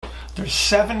There's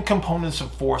 7 components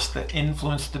of force that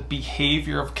influence the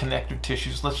behavior of connective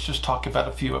tissues. Let's just talk about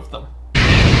a few of them.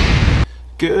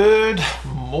 Good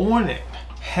morning.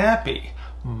 Happy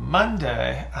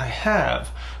Monday. I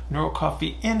have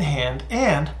NeuroCoffee in hand,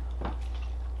 and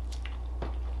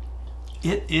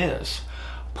it is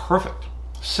perfect.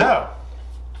 So,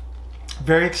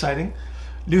 very exciting.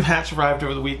 New hats arrived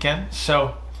over the weekend,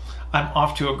 so I'm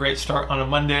off to a great start on a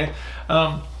Monday.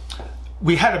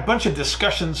 We had a bunch of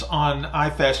discussions on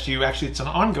iFastU. Actually, it's an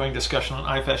ongoing discussion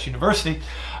on iFast University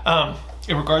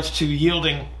in regards to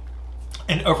yielding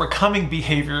and overcoming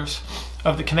behaviors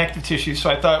of the connective tissue.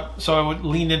 So I would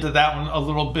lean into that one a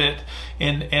little bit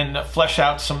and flesh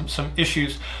out some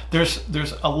issues.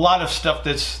 There's a lot of stuff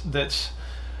that's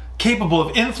capable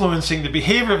of influencing the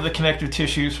behavior of the connective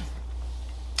tissues.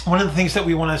 One of the things that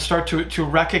we want to start to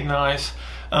recognize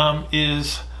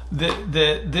is that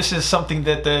this is something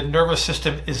that the nervous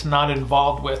system is not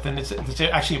involved with, and it's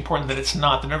actually important that it's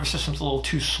not. The nervous system's a little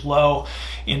too slow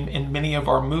in many of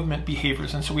our movement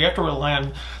behaviors, and so we have to rely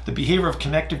on the behavior of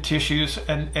connective tissues,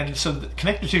 and so the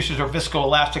connective tissues are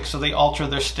viscoelastic, so they alter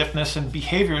their stiffness and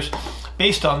behaviors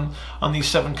based on these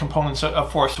 7 components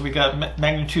of force. So we got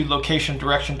magnitude, location,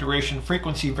 direction, duration,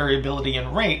 frequency, variability,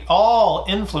 and rate, all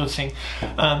influencing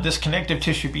this connective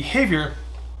tissue behavior.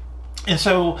 And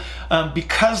so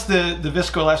because the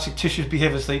viscoelastic tissues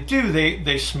behave as they do,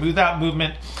 they smooth out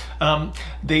movement,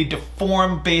 they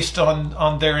deform based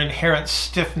on their inherent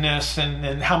stiffness,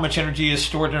 and how much energy is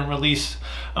stored and released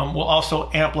will also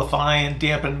amplify and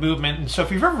dampen movement. And so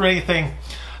if you've ever read anything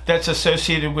that's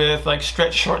associated with like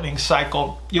stretch shortening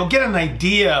cycle, you'll get an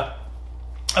idea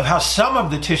of how some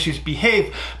of the tissues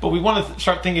behave, but we want to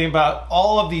start thinking about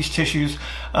all of these tissues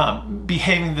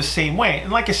behaving the same way.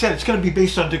 And like I said, it's going to be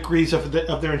based on degrees of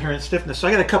their inherent stiffness. So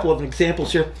I got a couple of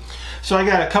examples here. So I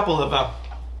got a couple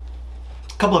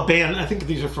of bands. I think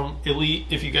these are from Elite.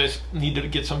 If you guys need to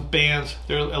get some bands,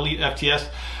 they're Elite FTS.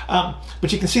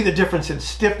 But you can see the difference in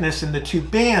stiffness in the 2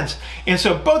 bands. And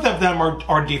so both of them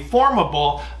are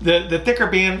deformable. The thicker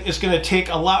band is going to take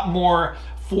a lot more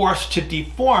force to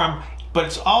deform, but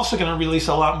it's also going to release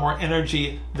a lot more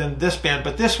energy than this band.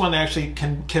 But this one actually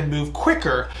can move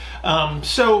quicker.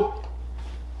 So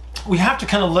we have to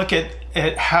kind of look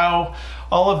at how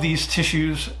all of these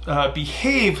tissues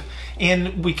behave,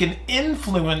 and we can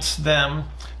influence them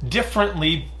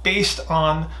differently based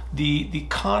on the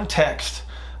context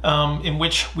in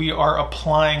which we are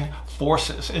applying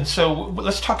forces. And so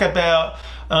let's talk about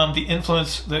the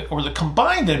influence, or the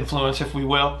combined influence, if we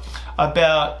will,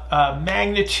 about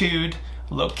magnitude,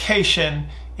 location,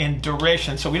 and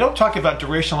duration. So we don't talk about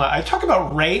duration a lot. I talk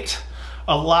about rate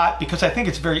a lot because I think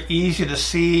it's very easy to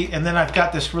see. And then I've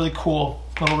got this really cool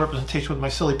little representation with my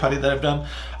silly putty that I've done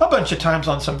a bunch of times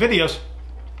on some videos.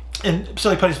 And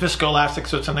silly putty's viscoelastic,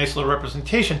 so it's a nice little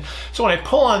representation. So when I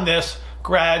pull on this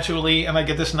gradually, and I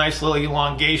get this nice little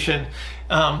elongation,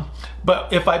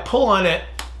 but if I pull on it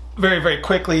very, very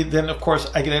quickly, then of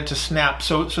course I get it to snap.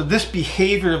 So this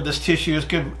behavior of this tissue is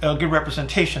a good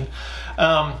representation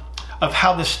of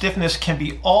how the stiffness can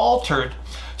be altered.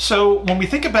 So when we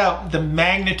think about the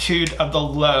magnitude of the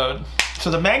load,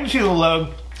 so the magnitude of the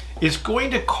load is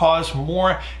going to cause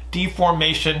more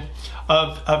deformation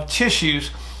of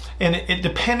tissues. And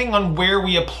depending on where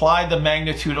we apply the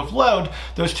magnitude of load,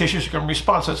 those tissues are going to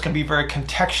respond. So it's going to be very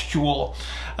contextual.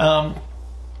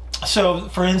 So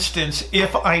for instance,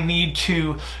 if I need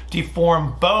to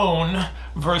deform bone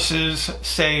versus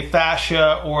say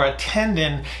fascia or a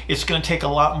tendon, it's going to take a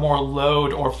lot more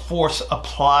load or force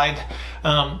applied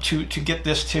to get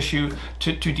this tissue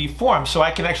to deform. So I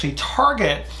can actually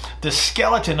target the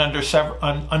skeleton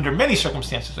under many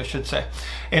circumstances, I should say.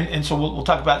 And so we'll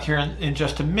talk about here in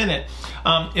just a minute.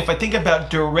 If I think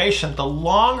about duration, the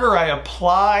longer I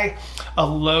apply a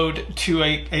load to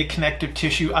a connective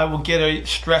tissue, I will get a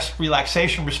stress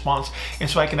relaxation response. And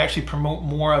so I can actually promote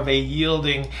more of a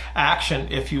yielding action,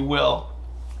 if you will.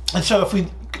 And so if we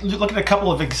look at a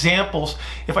couple of examples,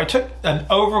 if I took an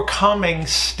overcoming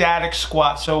static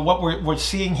squat, so what we're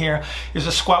seeing here is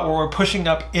a squat where we're pushing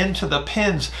up into the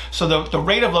pins. So the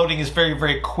rate of loading is very,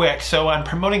 very quick. So I'm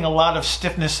promoting a lot of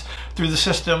stiffness through the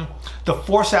system. The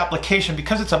force application,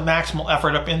 because it's a maximal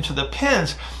effort up into the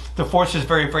pins, the force is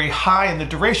very, very high, and the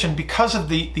duration, because of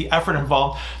the effort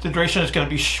involved, the duration is going to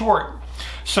be short.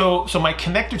 So my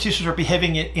connective tissues are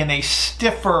behaving in a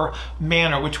stiffer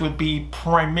manner, which would be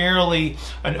primarily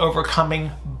an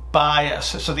overcoming bias.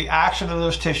 So the action of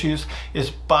those tissues is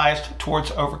biased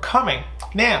towards overcoming.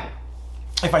 Now,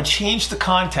 if I change the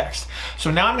context,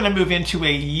 so now I'm going to move into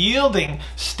a yielding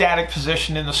static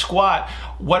position in the squat,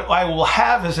 what I will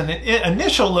have is an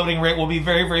initial loading rate will be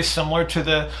very, very similar to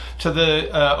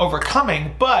the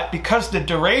overcoming, but because the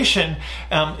duration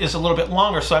is a little bit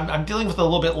longer, so I'm dealing with a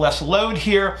little bit less load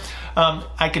here,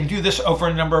 I can do this over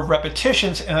a number of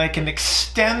repetitions, and I can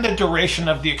extend the duration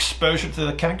of the exposure to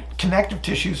the connective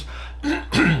tissues,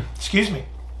 excuse me.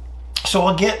 So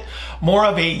I'll get more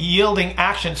of a yielding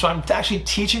action. So I'm actually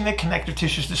teaching the connective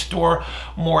tissues to store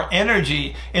more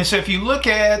energy. And so if you look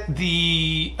at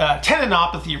the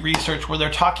tendinopathy research where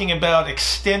they're talking about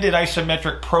extended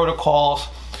isometric protocols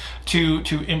to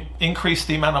increase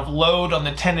the amount of load on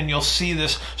the tendon, you'll see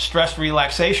this stress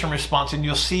relaxation response, and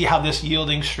you'll see how this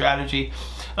yielding strategy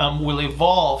will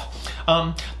evolve.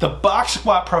 The box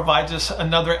squat provides us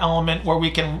another element where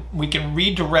we can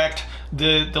redirect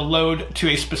the load to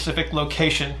a specific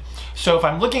location. So if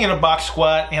I'm looking at a box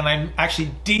squat and I'm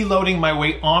actually deloading my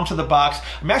weight onto the box,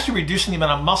 I'm actually reducing the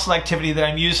amount of muscle activity that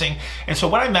I'm using. And so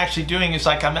what I'm actually doing is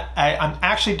like I'm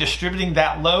actually distributing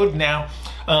that load now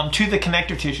to the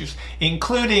connective tissues,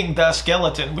 including the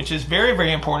skeleton, which is very,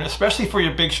 very important, especially for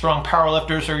your big, strong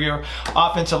powerlifters or your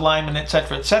offensive linemen, et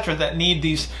cetera, that need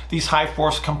these high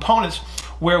force components,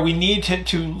 where we need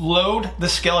to load the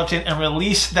skeleton and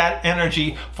release that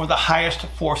energy for the highest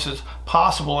forces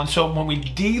possible. And so when we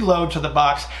deload to the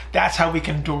box, that's how we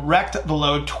can direct the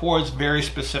load towards very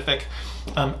specific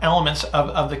elements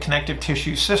of the connective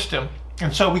tissue system.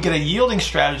 And so we get a yielding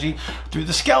strategy through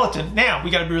the skeleton. Now,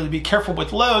 we got to really be careful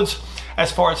with loads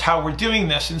as far as how we're doing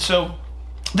this. And so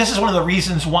this is one of the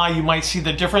reasons why you might see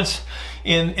the difference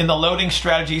in the loading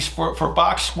strategies for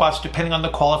box squats depending on the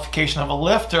qualification of a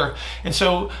lifter. And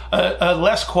so a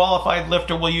less qualified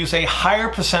lifter will use a higher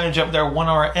percentage of their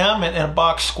 1RM in a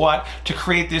box squat to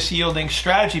create this yielding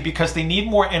strategy because they need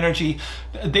more energy,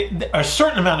 a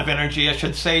certain amount of energy, I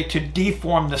should say, to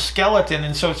deform the skeleton.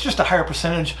 And so it's just a higher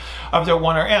percentage of their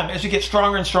 1RM. As you get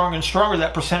stronger and stronger and stronger,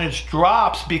 that percentage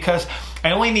drops because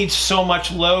I only need so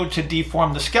much load to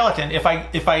deform the skeleton. If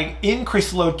I increase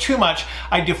the load too much,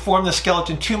 I deform the skeleton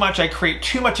too much, I create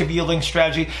too much of yielding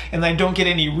strategy, and I don't get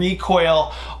any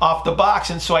recoil off the box,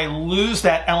 and so I lose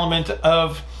that element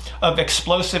of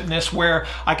explosiveness where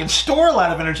I can store a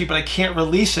lot of energy, but I can't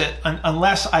release it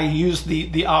unless I use the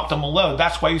optimal load.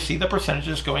 That's why you see the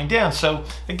percentages going down. So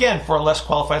again, for a less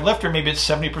qualified lifter, maybe it's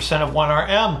 70% of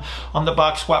 1RM on the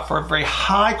box squat. For a very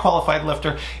high qualified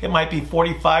lifter, it might be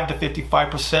 45 to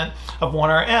 55% of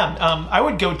 1RM. I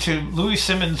would go to Louis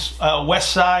Simmons'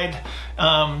 West Side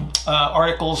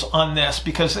articles on this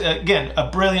because, again, a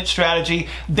brilliant strategy.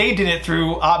 They did it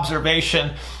through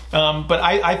observation. But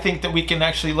I think that we can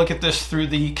actually look at this through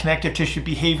the connective tissue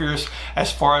behaviors as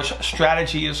far as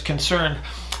strategy is concerned.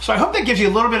 So I hope that gives you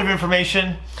a little bit of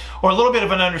information or a little bit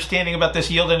of an understanding about this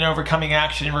yield and overcoming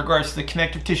action in regards to the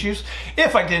connective tissues.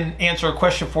 If I didn't answer a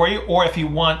question for you, or if you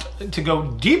want to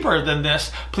go deeper than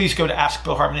this, please go to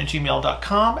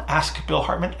askbillhartman@gmail.com,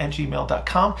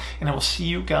 askbillhartman@gmail.com, and I will see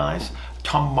you guys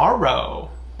tomorrow.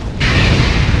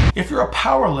 If you're a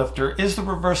power lifter, is the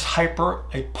reverse hyper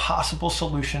a possible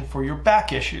solution for your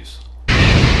back issues?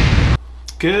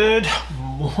 Good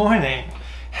morning.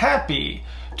 Happy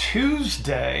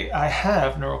Tuesday. I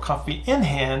have Neuro Coffee in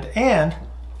hand, and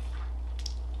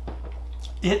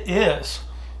it is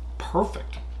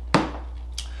perfect.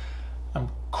 I'm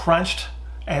crunched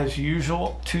as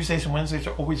usual. Tuesdays and Wednesdays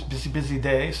are always busy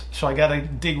days, so I got to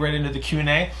dig right into the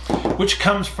Q&A, which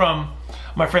comes from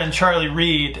my friend Charlie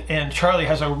Reed, and Charlie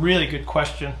has a really good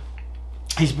question.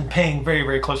 He's been paying very,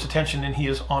 very close attention, and he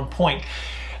is on point.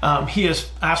 He is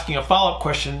asking a follow-up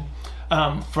question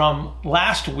from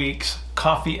last week's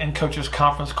Coffee and Coaches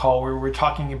conference call where we were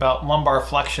talking about lumbar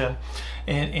flexion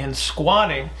and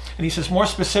squatting. And he says, more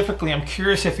specifically, I'm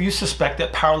curious if you suspect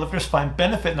that powerlifters find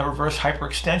benefit in the reverse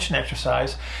hyperextension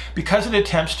exercise because it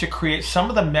attempts to create some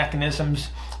of the mechanisms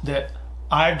that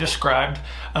I've described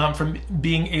from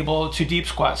being able to deep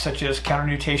squat, such as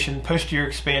counternutation, posterior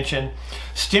expansion,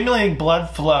 stimulating blood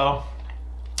flow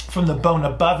from the bone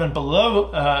above and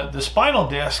below the spinal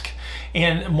disc,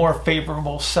 and more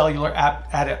favorable cellular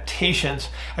adaptations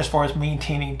as far as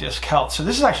maintaining disc health. So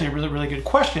this is actually a really, really good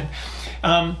question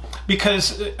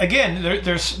because, again,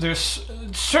 there's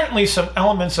certainly some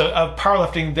elements of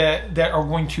powerlifting that are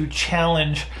going to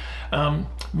challenge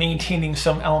maintaining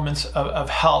some elements of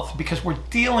health, because we're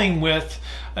dealing with,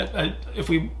 if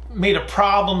we made a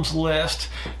problems list,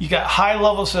 you got high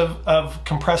levels of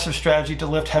compressive strategy to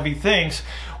lift heavy things,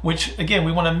 which again,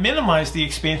 we want to minimize the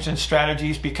expansion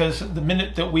strategies, because the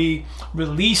minute that we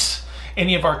release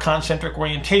any of our concentric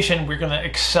orientation, we're going to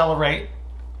accelerate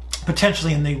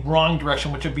potentially in the wrong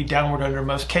direction, which would be downward under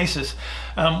most cases.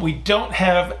 We don't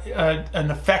have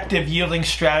an effective yielding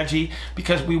strategy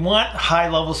because we want high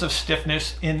levels of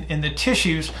stiffness in the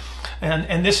tissues.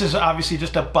 And this is obviously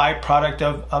just a byproduct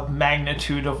of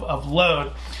magnitude of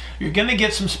load. You're going to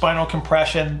get some spinal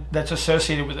compression that's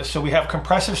associated with this. So we have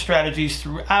compressive strategies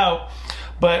throughout,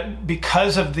 but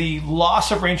because of the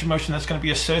loss of range of motion that's going to be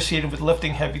associated with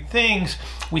lifting heavy things,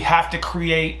 we have to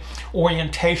create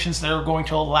orientations that are going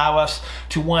to allow us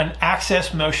to, one,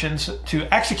 access motions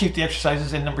to execute the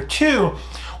exercises, and number two,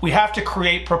 we have to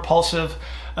create propulsive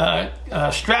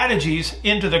strategies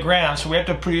into the ground. So we have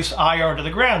to produce IR to the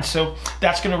ground. So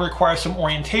that's going to require some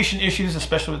orientation issues,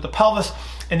 especially with the pelvis,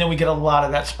 and then we get a lot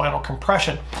of that spinal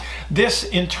compression. This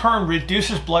in turn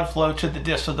reduces blood flow to the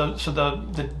disc. So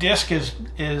the disc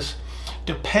is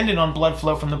dependent on blood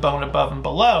flow from the bone above and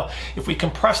below. If we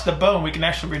compress the bone, we can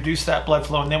actually reduce that blood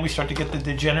flow, and then we start to get the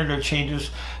degenerative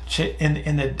changes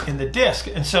in the disc.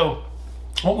 And so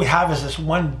what we have is this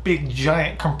one big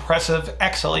giant compressive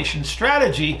exhalation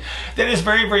strategy that is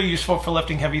very, very useful for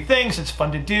lifting heavy things. It's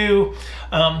fun to do,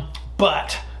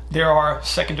 but there are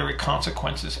secondary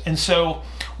consequences. And so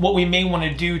what we may want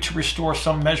to do to restore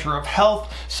some measure of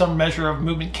health, some measure of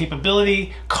movement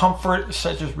capability, comfort,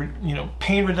 such as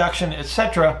pain reduction,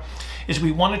 etc., is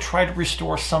we want to try to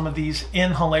restore some of these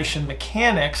inhalation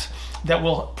mechanics that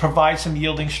will provide some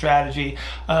yielding strategy,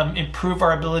 improve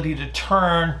our ability to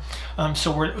turn,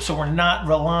 so we're not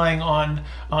relying on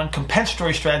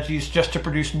compensatory strategies just to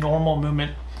produce normal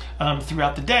movement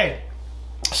throughout the day.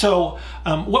 So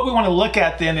what we want to look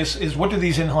at then is what do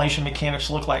these inhalation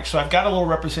mechanics look like? So I've got a little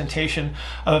representation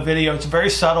of a video. It's very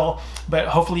subtle, but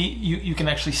hopefully you can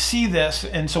actually see this.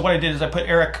 And so what I did is I put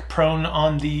Eric prone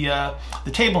on the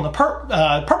table in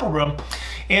the purple room,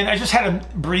 and I just had him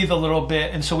breathe a little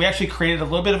bit. And so we actually created a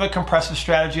little bit of a compressive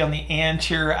strategy on the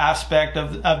anterior aspect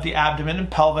of the abdomen and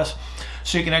pelvis,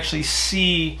 so you can actually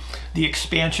see the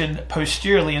expansion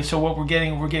posteriorly. And so what we're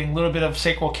getting a little bit of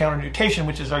sacral counternutation,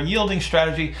 which is our yielding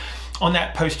strategy on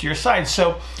that posterior side.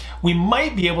 So we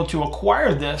might be able to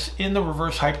acquire this in the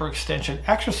reverse hyperextension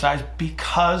exercise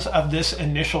because of this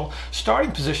initial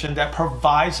starting position that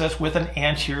provides us with an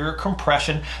anterior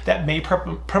compression that may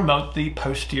promote the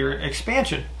posterior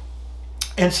expansion.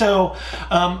 And so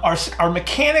our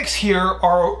mechanics here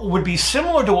would be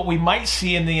similar to what we might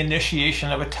see in the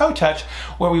initiation of a toe touch,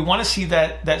 where we want to see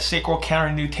that sacral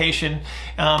counternutation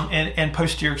and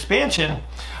posterior expansion.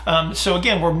 So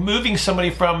again, we're moving somebody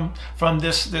from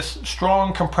this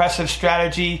strong compressive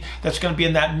strategy that's going to be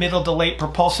in that middle to late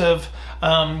propulsive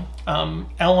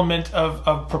element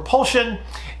of propulsion,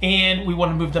 and we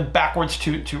want to move them backwards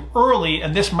to early,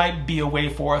 and this might be a way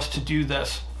for us to do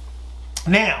this.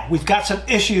 Now, we've got some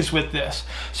issues with this.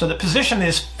 So the position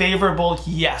is favorable,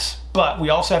 yes, but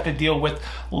we also have to deal with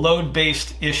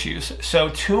load-based issues. So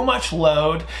too much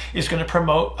load is going to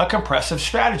promote a compressive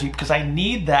strategy because I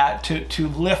need that to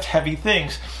lift heavy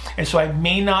things. And so I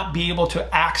may not be able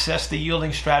to access the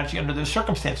yielding strategy under those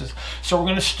circumstances. So we're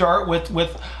going to start with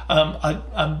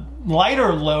a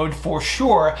lighter load for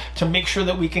sure to make sure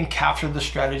that we can capture the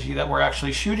strategy that we're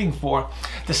actually shooting for.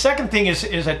 The second thing is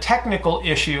a technical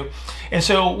issue. And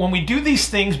so when we do these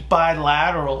things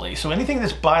bilaterally, so anything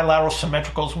that's bilateral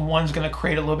symmetrical, one's going to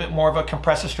create a little bit more of a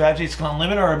compressive strategy. It's going to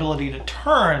limit our ability to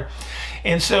turn.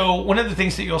 And so one of the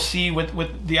things that you'll see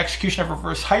with the execution of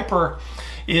reverse hyper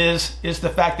is the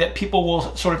fact that people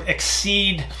will sort of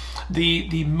exceed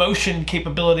the motion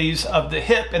capabilities of the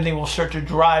hip, and they will start to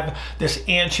drive this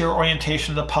anterior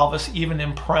orientation of the pelvis even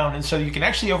in prone. And so you can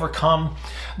actually overcome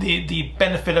the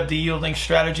benefit of the yielding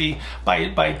strategy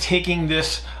by taking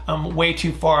this way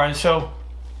too far. And so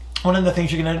one of the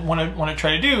things you're going to want to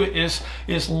try to do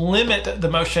is limit the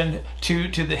motion to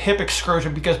the hip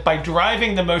excursion, because by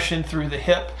driving the motion through the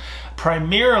hip,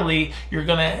 primarily you're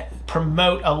going to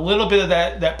promote a little bit of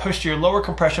that posterior lower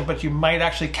compression, but you might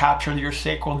actually capture your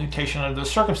sacral nutation under those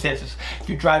circumstances. If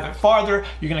you drive it farther,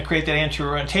 you're going to create that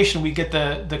anterior orientation. We get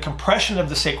the compression of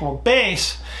the sacral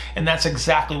base, and that's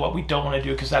exactly what we don't want to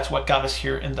do, because that's what got us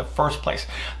here in the first place.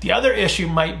 The other issue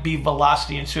might be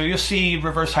velocity, and so you'll see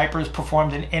reverse hyper is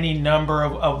performed in any number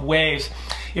of ways.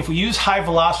 If we use high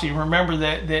velocity, remember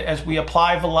that as we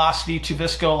apply velocity to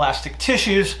viscoelastic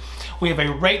tissues, we have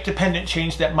a rate-dependent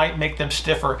change that might make them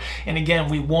stiffer. And again,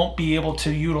 we won't be able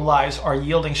to utilize our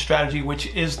yielding strategy, which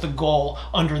is the goal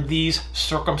under these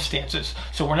circumstances.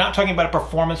 So we're not talking about a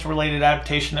performance-related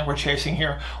adaptation that we're chasing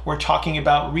here. We're talking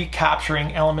about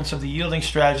recapturing elements of the yielding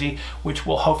strategy, which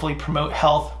will hopefully promote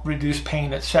health, reduce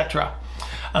pain, etc.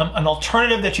 An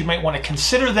alternative that you might want to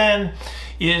consider then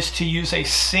is to use a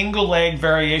single leg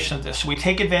variation of this. So we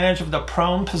take advantage of the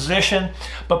prone position,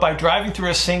 but by driving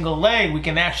through a single leg, we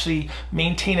can actually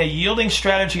maintain a yielding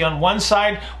strategy on one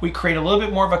side. We create a little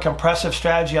bit more of a compressive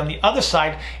strategy on the other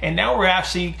side, and now we're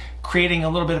actually creating a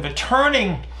little bit of a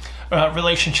turning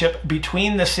relationship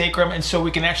between the sacrum, and so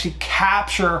we can actually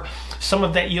capture some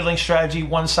of that yielding strategy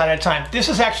one side at a time. This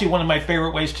is actually one of my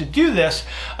favorite ways to do this,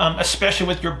 especially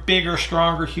with your bigger,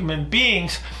 stronger human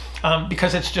beings,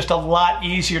 because it's just a lot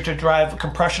easier to drive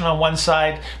compression on one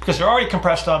side because they're already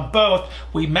compressed on both.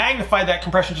 We magnify that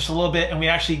compression just a little bit and we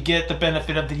actually get the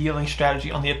benefit of the yielding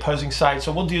strategy on the opposing side.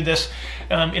 So we'll do this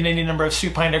in any number of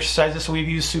supine exercises. So we've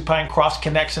used supine cross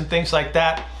connects and things like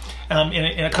that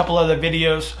in a couple other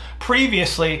videos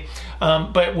previously,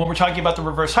 but when we're talking about the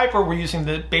reverse hyper, we're using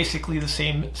basically the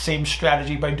same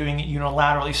strategy by doing it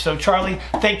unilaterally. So Charlie,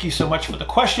 thank you so much for the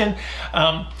question.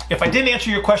 If I didn't answer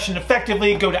your question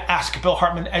effectively, go to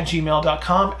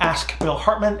askbillhartman@gmail.com,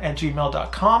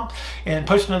 askbillhartman@gmail.com, and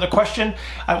post another question.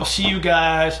 I will see you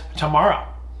guys tomorrow.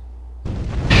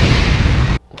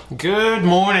 Good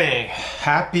morning.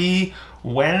 Happy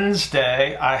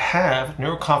Wednesday. I have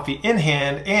NeuroCoffee in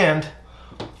hand, and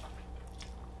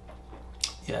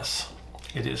yes,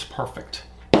 it is perfect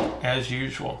as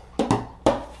usual.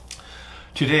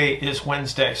 Today is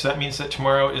Wednesday, so that means that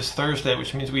tomorrow is Thursday,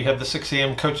 which means we have the 6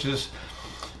 a.m. coaches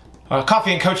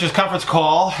coffee and coaches conference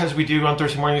call as we do on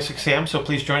Thursday morning at 6 a.m. So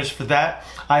please join us for that.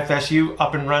 IFSU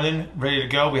up and running, ready to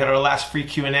go. We had our last free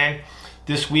Q&A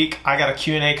this week. I got a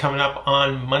Q&A coming up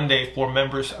on Monday for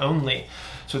members only.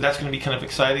 So that's going to be kind of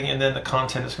exciting, and then the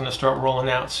content is going to start rolling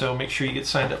out, so make sure you get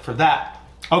signed up for that.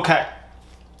 Okay,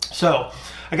 so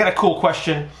I got a cool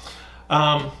question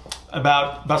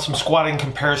about some squatting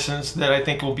comparisons that I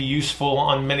think will be useful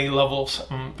on many levels,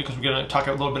 because we're going to talk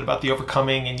a little bit about the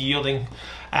overcoming and yielding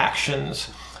actions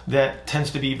that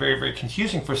tends to be very, very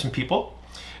confusing for some people.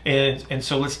 And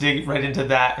so let's dig right into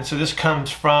that. And so this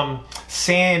comes from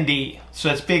Sandy. So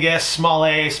that's big S, small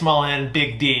a, small n,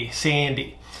 big D,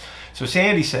 Sandy. So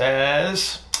Sandy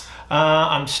says,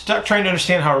 I'm stuck trying to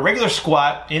understand how a regular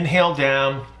squat, inhale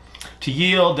down to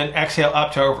yield, then exhale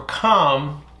up to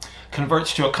overcome,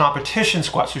 converts to a competition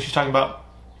squat. So she's talking about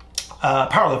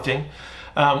powerlifting,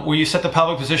 where you set the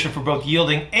pelvic position for both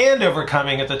yielding and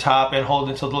overcoming at the top and hold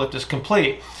until the lift is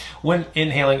complete. When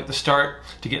inhaling at the start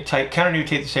to get tight,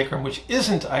 counter-nutate the sacrum, which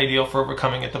isn't ideal for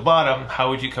overcoming at the bottom. How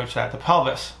would you coach that? The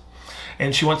pelvis.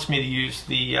 And she wants me to use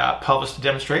the pelvis to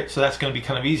demonstrate, so that's going to be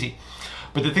kind of easy.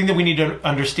 But the thing that we need to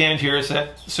understand here is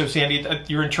that, so Sandy,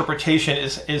 your interpretation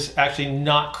is actually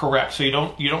not correct. So you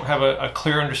don't have a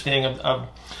clear understanding of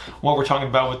what we're talking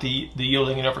about with the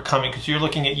yielding and overcoming, because you're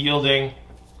looking at yielding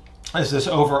as this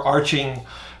overarching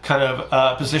kind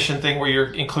of position thing where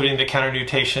you're including the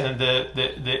counter-nutation,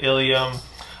 the ilium,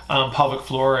 pelvic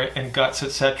floor, and guts,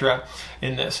 etc.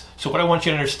 in this. So what I want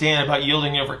you to understand about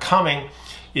yielding and overcoming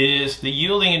is the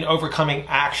yielding and overcoming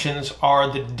actions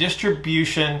are the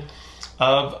distribution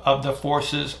of the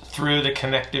forces through the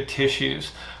connective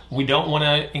tissues. We don't want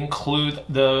to include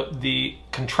the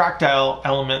contractile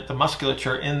element, the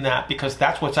musculature, in that, because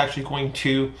that's what's actually going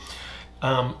to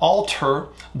alter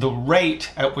the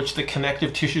rate at which the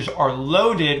connective tissues are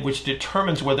loaded, which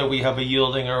determines whether we have a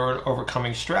yielding or an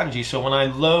overcoming strategy. So when I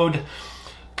load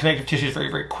connective tissues very,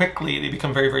 very quickly, they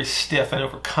become very, very stiff and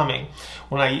overcoming.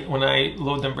 When I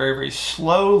load them very, very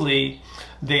slowly,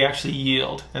 they actually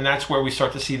yield. And that's where we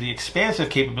start to see the expansive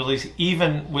capabilities,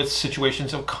 even with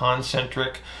situations of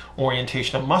concentric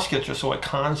orientation of musculature. So a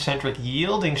concentric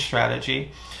yielding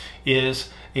strategy is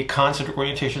a concentric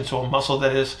orientation, so a muscle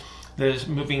that is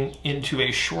moving into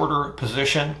a shorter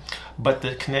position, but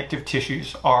the connective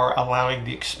tissues are allowing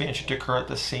the expansion to occur at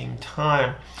the same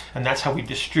time. And that's how we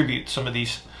distribute some of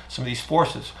these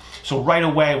forces. So right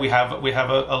away we have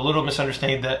a little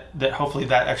misunderstanding that hopefully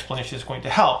that explanation is going to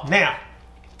help. Now,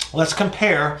 let's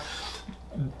compare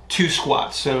two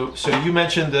squats. So you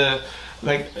mentioned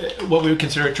what we would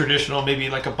consider a traditional, maybe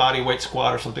like a body weight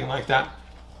squat or something like that.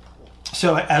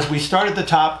 So as we start at the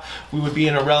top, we would be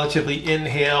in a relatively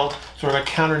inhale, sort of a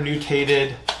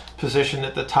counter-nutated position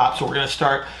at the top. So we're going to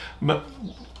start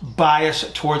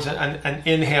bias towards an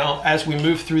inhale as we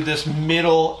move through this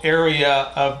middle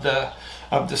area of the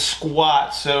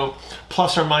squat. So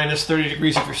plus or minus 30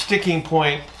 degrees of your sticking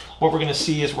point. What we're going to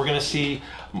see is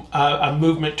a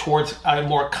movement towards a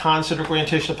more concentric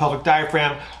orientation of the pelvic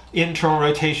diaphragm, internal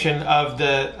rotation of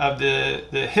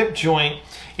the hip joint,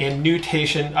 and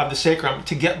nutation of the sacrum.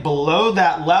 To get below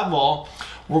that level,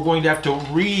 we're going to have to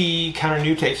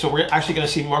counter-nutate. So we're actually going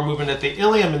to see more movement at the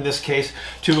ilium in this case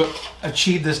to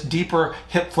achieve this deeper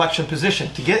hip flexion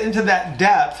position. To get into that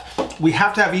depth, we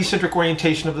have to have eccentric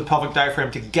orientation of the pelvic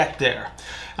diaphragm to get there.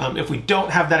 If we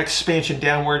don't have that expansion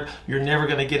downward, you're never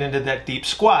going to get into that deep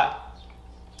squat.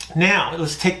 Now,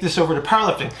 let's take this over to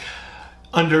powerlifting.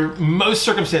 Under most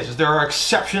circumstances, there are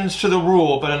exceptions to the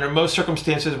rule, but under most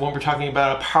circumstances, when we're talking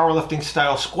about a powerlifting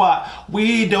style squat,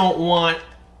 we don't want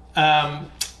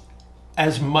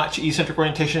as much eccentric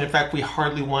orientation. In fact, we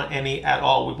hardly want any at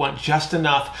all. We want just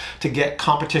enough to get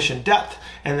competition depth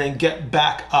and then get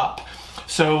back up.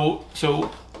 So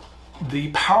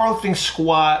the powerlifting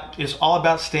squat is all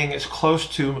about staying as close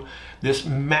to this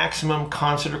maximum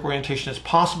concentric orientation as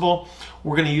possible.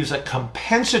 We're going to use a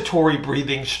compensatory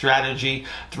breathing strategy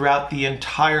throughout the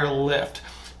entire lift,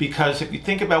 because if you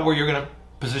think about where you're going to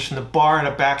position the bar in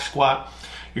a back squat,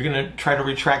 you're going to try to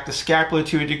retract the scapula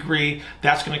to a degree.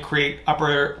 That's going to create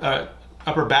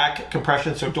upper back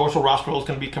compression, so dorsal rostral is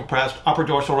going to be compressed, upper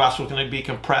dorsal rostral is going to be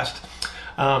compressed.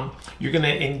 You're going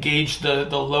to engage the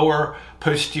lower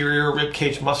posterior rib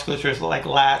cage musculature like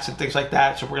lats and things like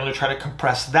that, so we're going to try to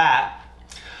compress that.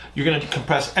 You're going to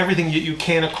compress everything you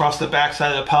can across the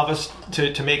backside of the pelvis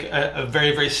to make a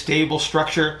very, very stable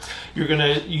structure. You're going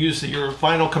to use your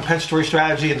final compensatory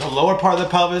strategy in the lower part of the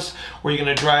pelvis, where you're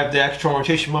going to drive the external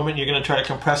rotation moment. You're going to try to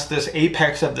compress this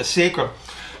apex of the sacrum.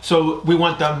 So we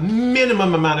want the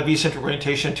minimum amount of eccentric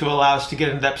orientation to allow us to get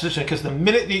into that position, because the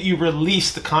minute that you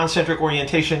release the concentric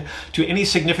orientation to any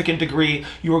significant degree,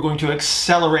 you are going to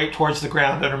accelerate towards the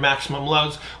ground under maximum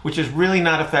loads, which is really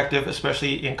not effective,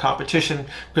 especially in competition,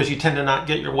 because you tend to not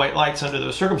get your white lights under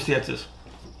those circumstances.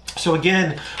 So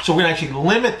again, we're going to actually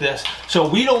limit this. So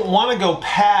we don't want to go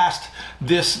past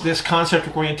this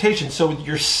concentric orientation. So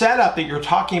your setup that you're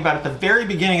talking about at the very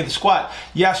beginning of the squat,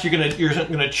 yes, you're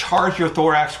gonna charge your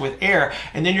thorax with air,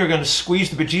 and then you're going to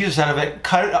squeeze the bejesus out of it,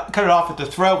 cut it off at the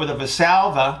throat with a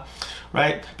Valsalva,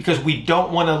 right? Because we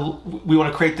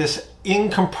want to create this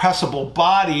incompressible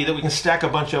body that we can stack a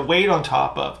bunch of weight on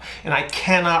top of, and I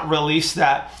cannot release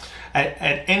that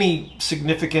at any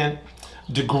significant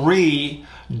degree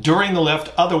during the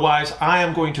lift. Otherwise, I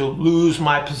am going to lose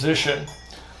my position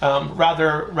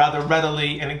rather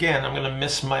readily, and again, I'm going to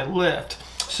miss my lift.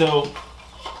 So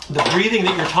the breathing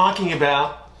that you're talking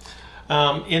about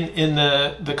in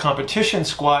the competition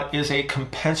squat is a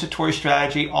compensatory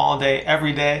strategy all day,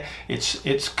 every day.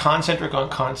 It's concentric on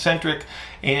concentric,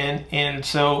 and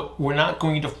so we're not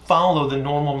going to follow the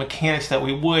normal mechanics that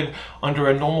we would under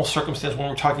a normal circumstance when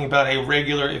we're talking about a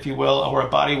regular, if you will, or a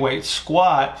body weight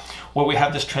squat, where we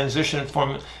have this transition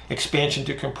from expansion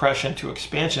to compression to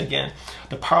expansion again.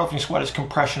 The powerlifting squat is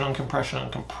compression on compression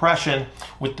on compression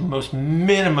with the most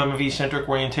minimum of eccentric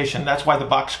orientation. That's why the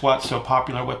box squat's so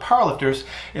popular with powerlifters,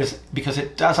 is because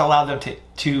it does allow them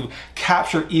to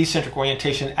capture eccentric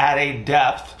orientation at a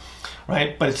depth,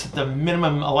 right? But it's the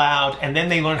minimum allowed, and then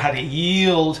they learn how to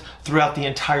yield throughout the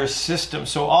entire system.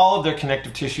 So all of their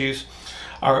connective tissues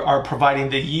are providing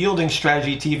the yielding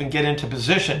strategy to even get into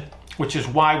position, which is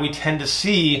why we tend to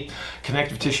see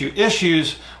connective tissue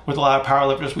issues with a lot of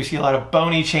powerlifters. We see a lot of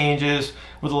bony changes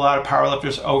with a lot of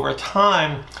powerlifters over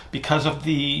time because of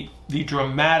the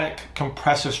dramatic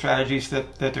compressive strategies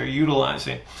that they're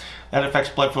utilizing. That affects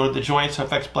blood flow to the joints,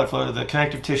 affects blood flow to the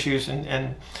connective tissues,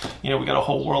 and you know, we got a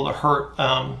whole world of hurt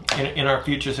in our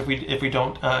futures if we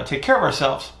don't take care of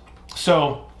ourselves.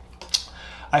 So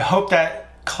I hope that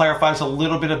clarifies a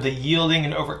little bit of the yielding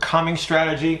and overcoming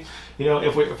strategy. You know,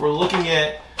 if we're looking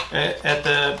at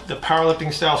the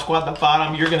powerlifting style squat at the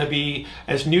bottom, you're going to be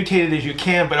as nutated as you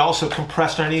can, but also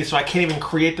compressed underneath. So I can't even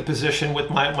create the position with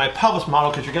my pelvis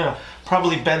model, because you're going to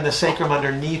probably bend the sacrum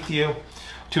underneath you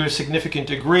to a significant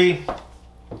degree.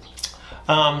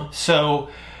 So,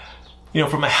 you know,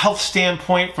 from a health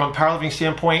standpoint, from a powerlifting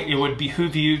standpoint, it would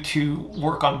behoove you to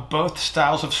work on both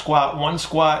styles of squat. One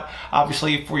squat,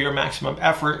 obviously, for your maximum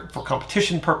effort, for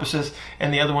competition purposes,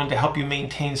 and the other one to help you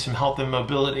maintain some health and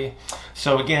mobility.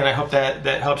 So again, I hope that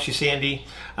helps you, Sandy.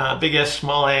 Big S,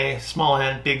 small A, small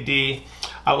N, big D.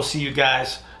 I will see you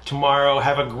guys tomorrow.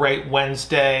 Have a great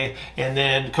Wednesday, and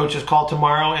then coach's call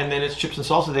tomorrow, and then it's chips and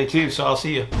salsa day too, so I'll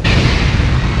see you.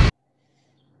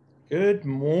 Good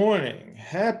morning.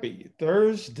 Happy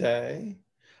Thursday.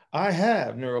 I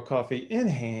have Neuro Coffee in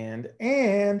hand,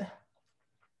 and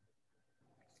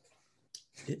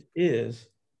it is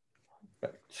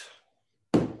perfect.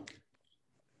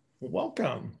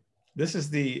 Welcome. This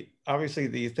is obviously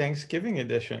the Thanksgiving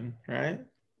edition, right?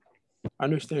 I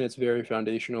understand it's very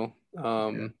foundational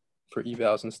for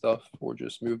evals and stuff, or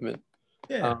just movement.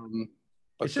 Yeah.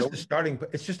 But it's just a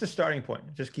starting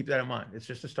point. Just keep that in mind. It's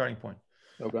just a starting point.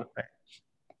 Okay.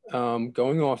 Right.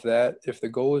 Going off that, if the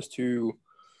goal is to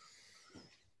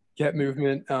get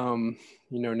movement,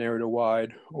 narrow to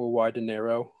wide or wide to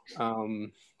narrow.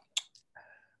 And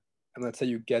let's say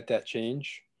you get that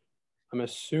change. I'm Can I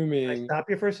assuming. stop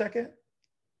you for a second?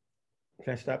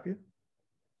 Can I stop you?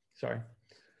 Sorry.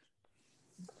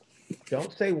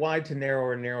 Don't say wide to narrow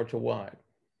or narrow to wide,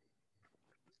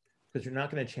 because you're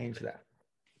not going to change that.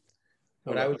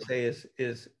 What I would say is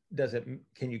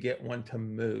can you get one to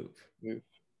move? Move.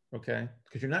 Okay.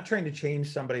 Because you're not trying to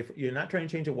change somebody. You're not trying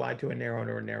to change a wide to a narrow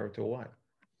or a narrow to a wide.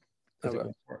 Because it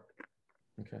won't work.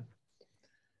 Okay.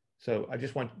 So I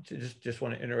just want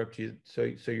to interrupt you.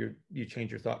 So you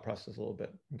change your thought process a little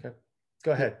bit. Okay.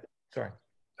 Go ahead. Sorry.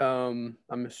 I'm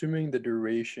assuming the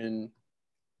duration,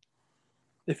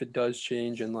 if it does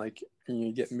change and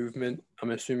you get movement,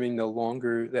 I'm assuming the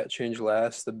longer that change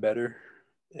lasts, the better.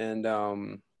 And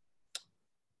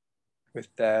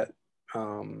with that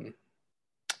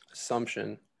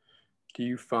assumption, do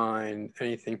you find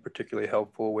anything particularly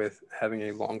helpful with having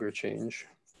a longer change?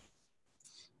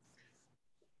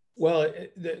 Well,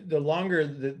 the longer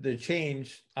the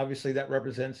change, obviously that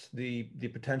represents the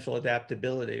potential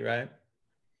adaptability, right?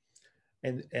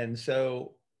 And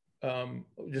so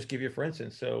just give you for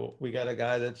instance. So we got a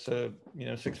guy that's 6'3",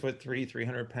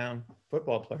 300-pound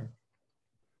football player.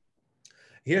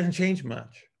 He doesn't change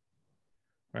much,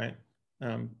 right?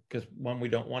 Because one, we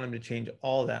don't want him to change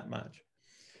all that much.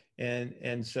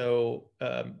 And so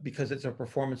because it's a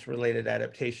performance related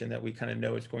adaptation that we kind of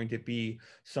know it's going to be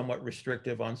somewhat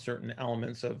restrictive on certain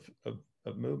elements of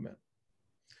movement.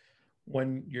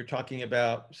 When you're talking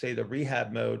about, say, the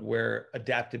rehab mode where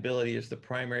adaptability is the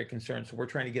primary concern. So we're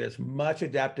trying to get as much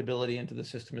adaptability into the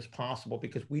system as possible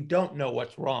because we don't know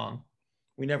what's wrong.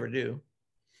 We never do.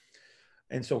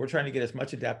 And so we're trying to get as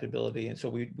much adaptability. And so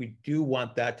we do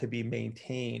want that to be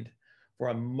maintained for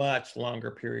a much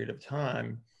longer period of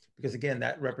time, because again,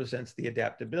 that represents the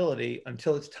adaptability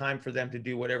until it's time for them to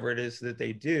do whatever it is that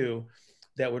they do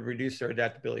that would reduce their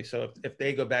adaptability. So if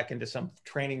they go back into some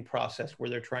training process where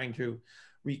they're trying to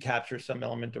recapture some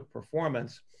element of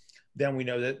performance, then we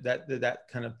know that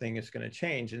kind of thing is going to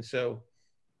change. And so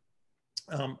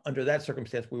under that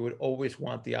circumstance, we would always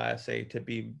want the ISA to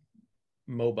be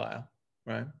mobile,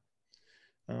 right?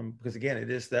 Because again, it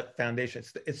is that foundation.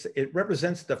 It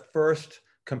represents the first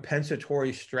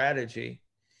compensatory strategy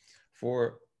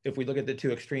for, if we look at the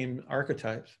two extreme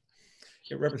archetypes,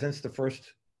 it represents the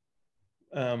first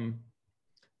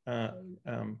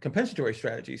compensatory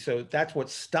strategy. So that's what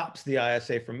stops the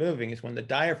ISA from moving, is when the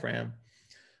diaphragm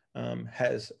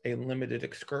has a limited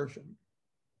excursion.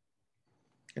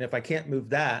 And if I can't move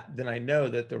that, then I know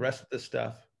that the rest of the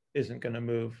stuff isn't going to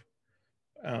move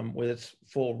with its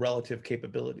full relative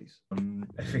capabilities.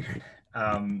 I figured.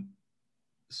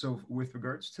 So with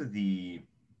regards to the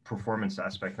performance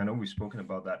aspect, I know we've spoken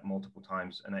about that multiple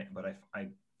times,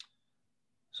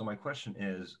 so my question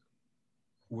is,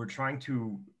 we're trying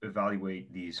to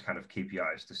evaluate these kind of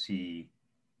KPIs to see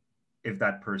if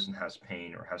that person has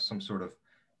pain or has some sort of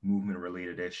movement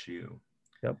related issue.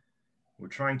 Yep. We're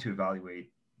trying to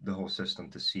evaluate the whole system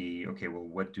to see, okay, well,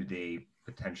 what do they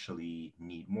potentially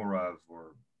need more of,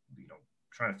 or,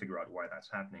 trying to figure out why that's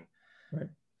happening. Right.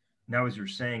 Now, as you're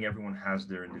saying, everyone has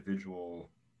their individual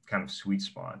kind of sweet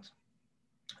spot.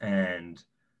 And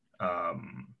I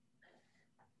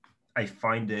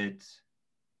find it,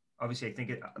 obviously, I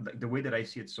think the way that I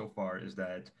see it so far is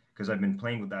that, because I've been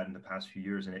playing with that in the past few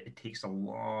years, and it takes a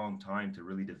long time to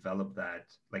really develop that,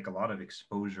 like a lot of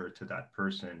exposure to that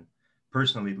person,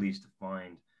 personally at least, to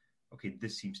find, okay,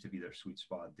 this seems to be their sweet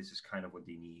spot. This is kind of what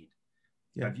they need.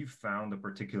 Yeah. Have you found a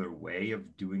particular way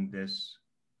of doing this,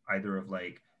 either of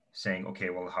saying, okay,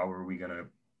 well, how are we going to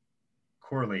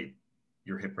correlate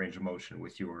your hip range of motion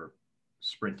with your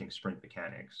sprint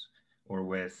mechanics, or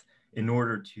with, in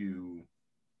order to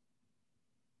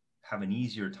have an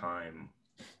easier time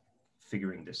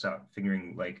figuring this out,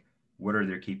 figuring what are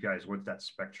their KPIs, what's that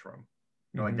spectrum?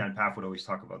 Like Dan Pfaff would always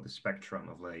talk about the spectrum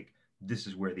of this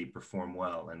is where they perform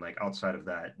well, and outside of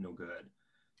that, no good.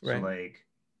 Right. So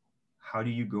how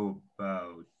do you go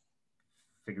about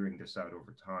figuring this out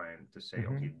over time to say,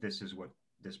 okay, this is what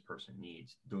this person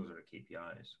needs. Those are the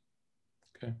KPIs.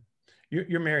 Okay.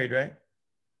 You're married, right?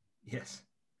 Yes.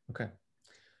 Okay.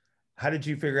 How did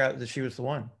you figure out that she was the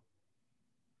one?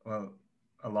 Well,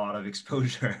 a lot of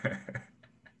exposure.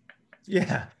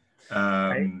 Yeah.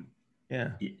 Right?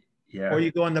 Yeah. Yeah. Or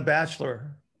you go on The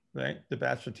Bachelor, right? The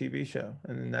Bachelor TV show.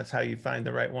 And then that's how you find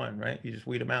the right one, right? You just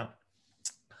weed them out.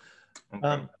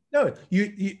 Okay. No,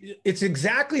 it's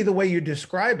exactly the way you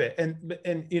describe it. And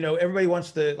everybody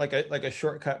wants to like a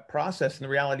shortcut process. And the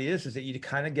reality is that you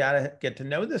kind of got to get to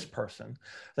know this person.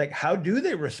 How do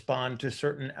they respond to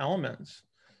certain elements?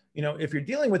 if you're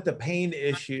dealing with the pain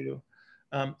issue,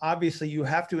 obviously you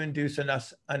have to induce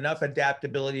enough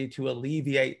adaptability to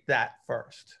alleviate that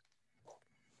first,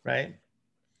 right?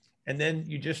 And then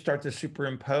you just start to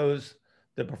superimpose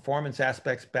the performance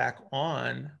aspects back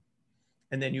on,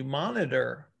 and then you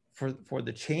monitor for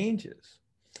the changes.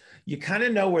 You kind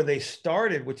of know where they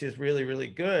started, which is really, really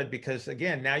good, because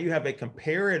again, now you have a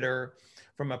comparator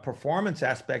from a performance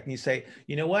aspect, and you say,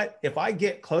 you know what, if I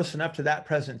get close enough to that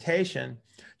presentation,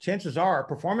 chances are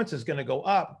performance is going to go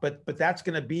up, but that's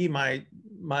going to be my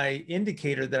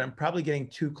indicator that I'm probably getting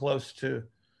too close to,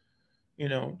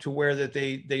 to where that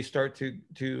they start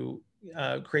to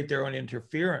create their own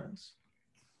interference.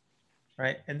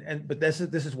 Right. But this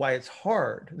is why it's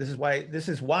hard. This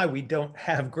is why we don't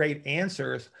have great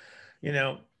answers,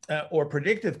 or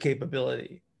predictive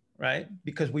capability, right?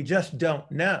 Because we just don't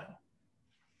know.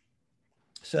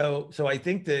 So I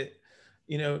think that,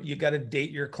 you got to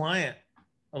date your client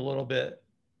a little bit,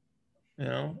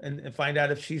 and find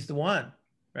out if she's the one,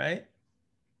 right?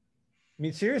 I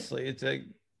mean, seriously,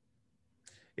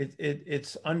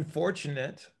 it's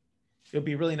unfortunate. It would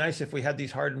be really nice if we had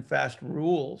these hard and fast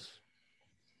rules.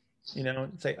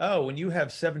 Say, oh, when you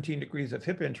have 17 degrees of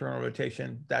hip internal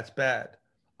rotation, that's bad.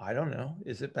 I don't know.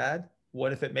 Is it bad?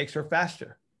 What if it makes her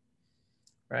faster?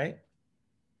 Right?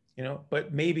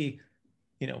 But maybe,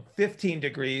 15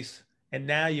 degrees, and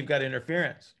now you've got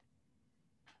interference.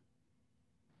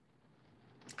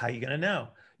 How are you going to know?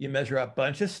 You measure a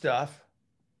bunch of stuff.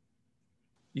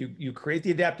 You create the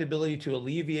adaptability to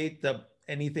alleviate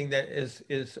anything that is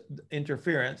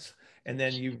interference. And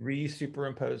then you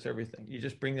superimpose everything. You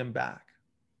just bring them back,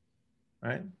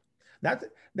 right?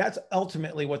 That's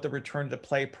ultimately what the return to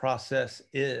play process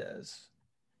is,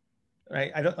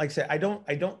 right? I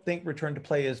don't think return to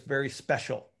play is very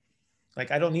special.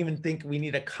 Like, I don't even think we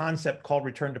need a concept called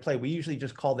return to play. We usually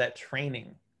just call that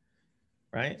training,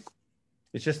 right?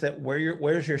 It's just that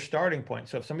where's your starting point?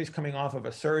 So if somebody's coming off of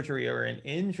a surgery or an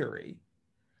injury,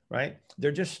 right?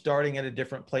 They're just starting at a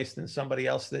different place than somebody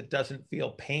else that doesn't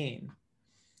feel pain.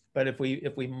 But if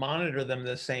we monitor them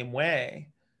the same way,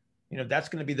 that's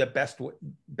going to be the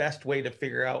best way to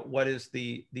figure out what is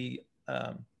the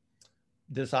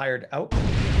desired outcome.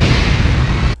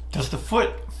 Does the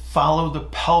foot follow the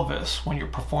pelvis when you're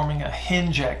performing a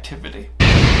hinge activity?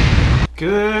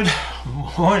 Good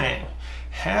morning.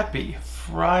 Happy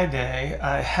Friday.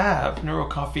 I have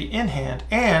NeuroCoffee in hand,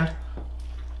 and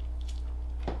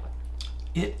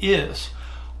it is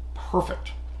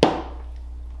perfect. All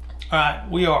right,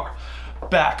 we are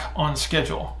back on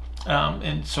schedule.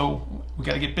 And so we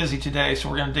got to get busy today. So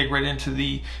we're going to dig right into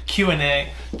the Q&A.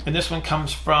 And this one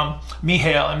comes from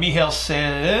Mihail. And Mihail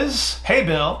says, hey,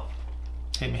 Bill.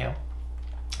 Hey, Mihail.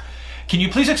 Can you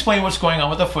please explain what's going on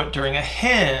with the foot during a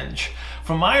hinge?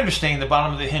 From my understanding, the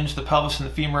bottom of the hinge, the pelvis, and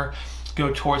the femur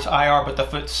go towards IR, but the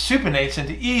foot supinates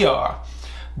into ER.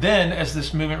 Then, as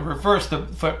this movement reverses, the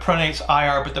foot pronates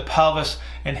IR, but the pelvis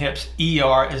and hips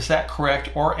ER. Is that correct,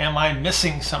 or am I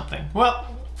missing something? Well,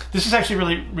 this is actually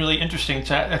really, really interesting. It's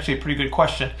actually a pretty good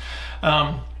question,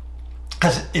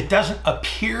 because it doesn't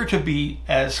appear to be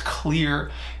as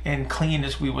clear and clean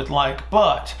as we would like,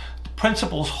 but the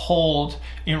principles hold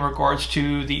in regards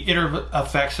to the iterative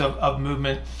effects of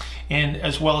movement, and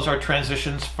as well as our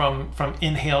transitions from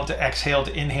inhale to exhale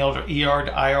to inhale to ER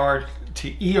to IR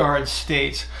to ER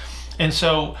states. And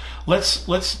so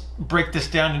let's break this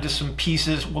down into some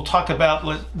pieces. We'll talk about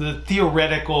the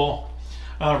theoretical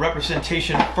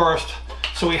representation first,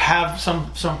 so we have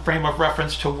some frame of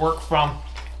reference to work from.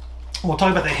 We'll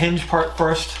talk about the hinge part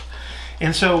first.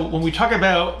 And so when we talk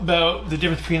about the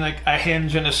difference between like a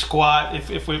hinge and a squat,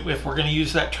 if we're going to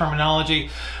use that terminology,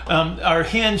 our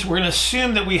hinge, we're going to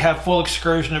assume that we have full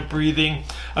excursion of breathing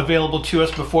available to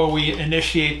us before we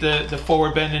initiate the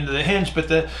forward bend into the hinge. But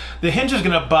the hinge is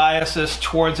going to bias us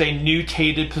towards a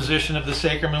nutated position of the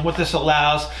sacrum. And what this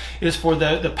allows is for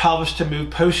the pelvis to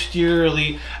move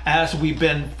posteriorly as we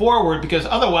bend forward, because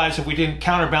otherwise, if we didn't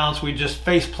counterbalance, we'd just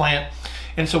face plant.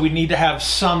 And so we need to have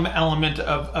some element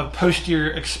of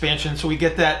posterior expansion. So we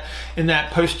get that in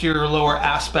that posterior lower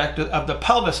aspect of the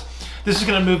pelvis. This is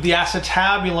going to move the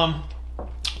acetabulum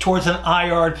towards an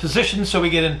IR position. So we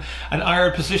get an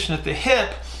IR position at the hip.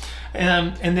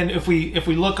 And then if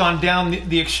we look on down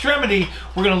the extremity,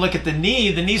 we're going to look at the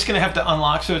knee. The knee's going to have to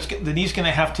unlock, so the knee's going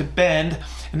to have to bend,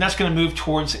 and that's going to move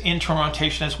towards internal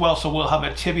rotation as well. So we'll have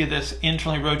a tibia that's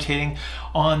internally rotating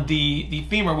on the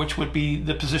femur, which would be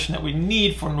the position that we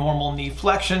need for normal knee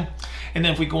flexion. And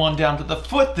then if we go on down to the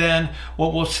foot, then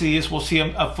what we'll see is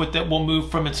a foot that will move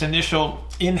from its initial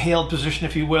inhaled position,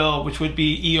 if you will, which would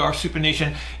be ER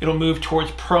supination. It'll move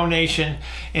towards pronation,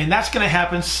 and that's going to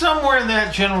happen somewhere in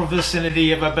that general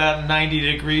vicinity of about 90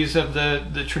 degrees of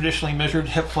the traditionally measured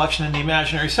hip flexion in the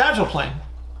imaginary sagittal plane.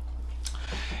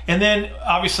 And then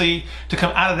obviously to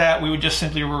come out of that, we would just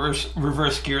simply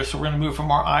reverse gears. So we're going to move from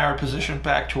our IR position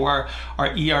back to our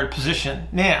ER position.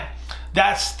 Now,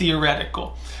 that's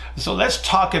theoretical. So let's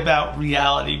talk about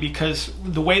reality, because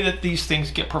the way that these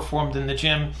things get performed in the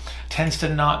gym tends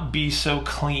to not be so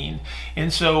clean.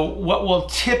 And so what we'll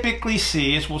typically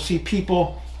see is we'll see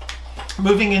people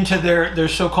moving into their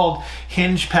so-called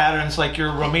hinge patterns, like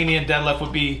your Romanian deadlift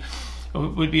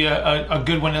would be a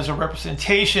good one as a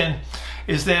representation,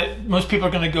 is that most people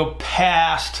are going to go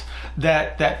past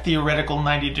that theoretical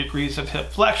 90 degrees of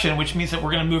hip flexion, which means that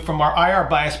we're going to move from our IR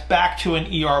bias back to an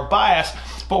ER bias,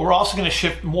 but we're also going to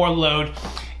shift more load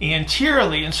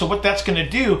anteriorly. And so what that's going to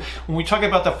do, when we talk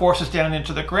about the forces down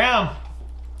into the ground,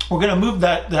 we're going to move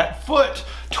that foot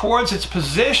towards its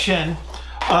position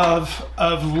of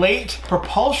late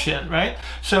propulsion, right?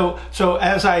 So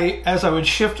as I would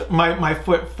shift my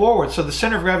foot forward, so the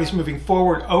center of gravity is moving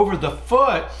forward over the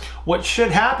foot, what should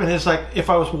happen is, like, if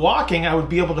I was walking, I would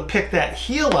be able to pick that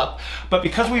heel up. But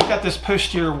because we've got this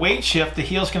posterior weight shift, the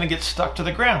heel's going to get stuck to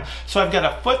the ground. So I've got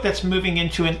a foot that's moving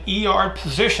into an ER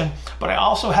position, but I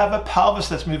also have a pelvis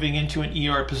that's moving into an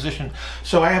ER position.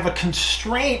 So I have a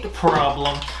constraint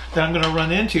problem that I'm going to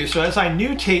run into. So as I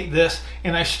nutate this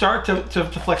and I start to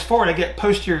flex forward, I get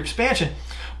posterior expansion,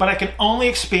 but I can only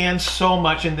expand so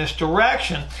much in this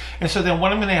direction. And so then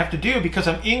what I'm going to have to do, because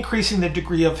I'm increasing the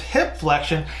degree of hip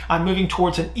flexion, I'm moving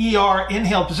towards an ER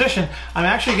inhale position, I'm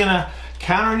actually going to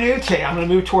counter-nutate. I'm going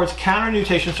to move towards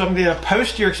counter-nutation. So I'm going to get a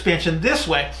posterior expansion this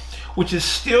way, which is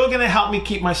still going to help me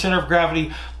keep my center of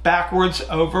gravity backwards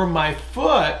over my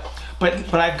foot,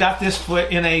 but I've got this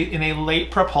foot in a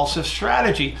late propulsive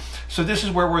strategy. So this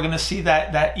is where we're going to see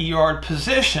that ER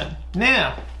position.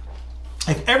 Now,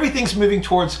 if everything's moving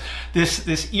towards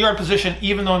this ER position,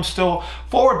 even though I'm still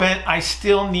forward bent, I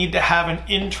still need to have an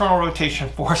internal rotation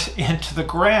force into the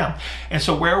ground. And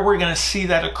so where we're going to see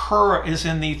that occur is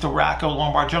in the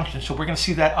thoracolumbar junction. So we're going to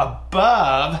see that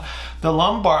above the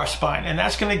lumbar spine, and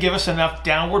that's going to give us enough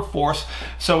downward force.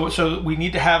 So we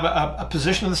need to have a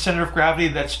position of the center of gravity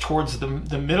that's towards the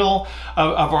middle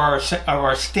of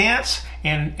our stance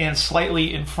and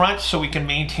slightly in front, so we can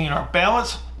maintain our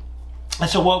balance. And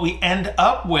so what we end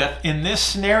up with in this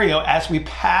scenario, as we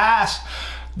pass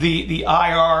the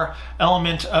IR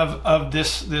element of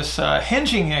this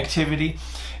hinging activity,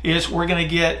 is we're going to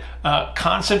get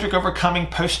concentric overcoming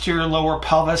posterior lower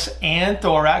pelvis and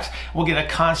thorax. We'll get a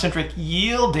concentric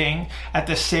yielding at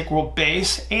the sacral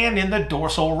base and in the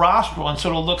dorsal rostral. And so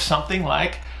it'll look something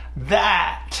like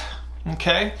that.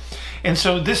 Okay? And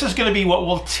so this is going to be what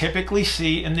we'll typically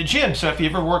see in the gym. So if you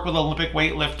ever work with Olympic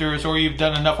weightlifters, or you've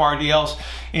done enough RDLs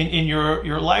in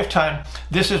your lifetime,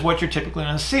 this is what you're typically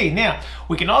going to see. Now,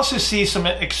 we can also see some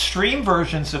extreme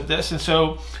versions of this. And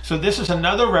so this is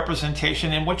another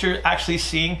representation, and what you're actually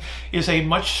seeing is a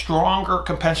much stronger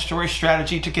compensatory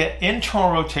strategy to get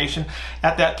internal rotation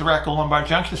at that thoracolumbar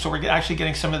junction. So we're actually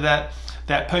getting some of that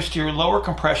posterior lower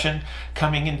compression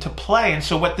coming into play. And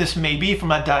so what this may be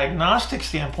from a diagnostic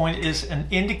standpoint is an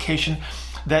indication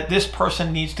that this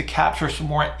person needs to capture some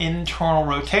more internal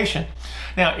rotation.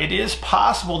 Now, it is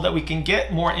possible that we can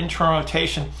get more internal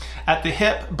rotation at the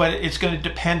hip, but it's going to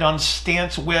depend on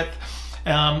stance width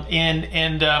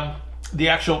and the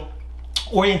actual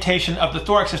orientation of the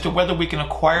thorax as to whether we can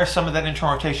acquire some of that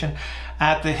internal rotation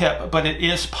at the hip, but it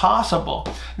is possible.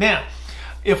 Now,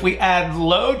 if we add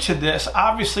load to this,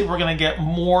 obviously we're going to get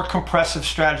more compressive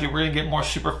strategy. We're going to get more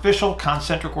superficial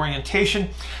concentric orientation,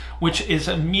 which is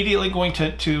immediately going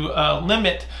to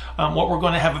limit what we're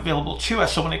going to have available to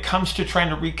us. So when it comes to trying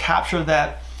to recapture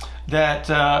that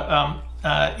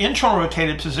internal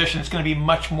rotated position, it's going to be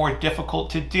much more difficult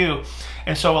to do.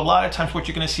 And so a lot of times what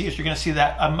you're going to see is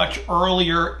that a much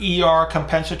earlier ER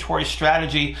compensatory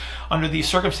strategy under these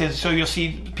circumstances. So you'll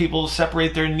see people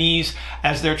separate their knees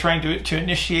as they're trying to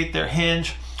initiate their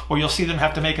hinge, or you'll see them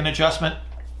have to make an adjustment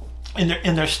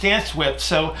in their stance width.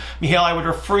 So, Mihail, I would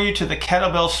refer you to the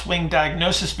kettlebell swing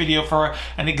diagnosis video for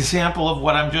an example of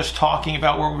what I'm just talking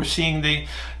about, where we're seeing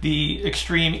the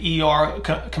extreme ER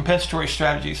compensatory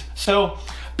strategies. So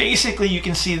basically you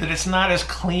can see that it's not as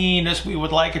clean as we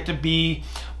would like it to be,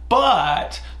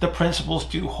 but the principles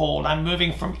do hold. I'm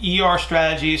moving from ER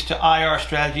strategies to IR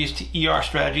strategies to ER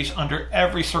strategies under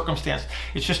every circumstance.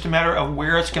 It's just a matter of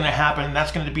where it's going to happen, and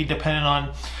that's going to be dependent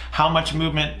on how much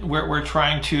movement we're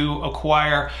trying to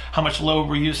acquire, how much load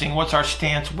we're using, what's our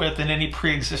stance with, and any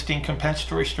pre-existing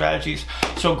compensatory strategies.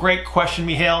 So great question,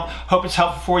 Mihail. Hope it's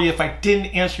helpful for you. If I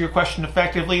didn't answer your question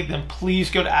effectively, then please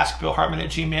go to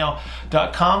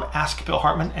askbillhartman@gmail.com,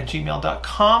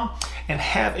 askbillhartman@gmail.com, and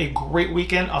have a great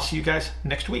weekend. I'll see you guys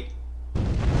next week.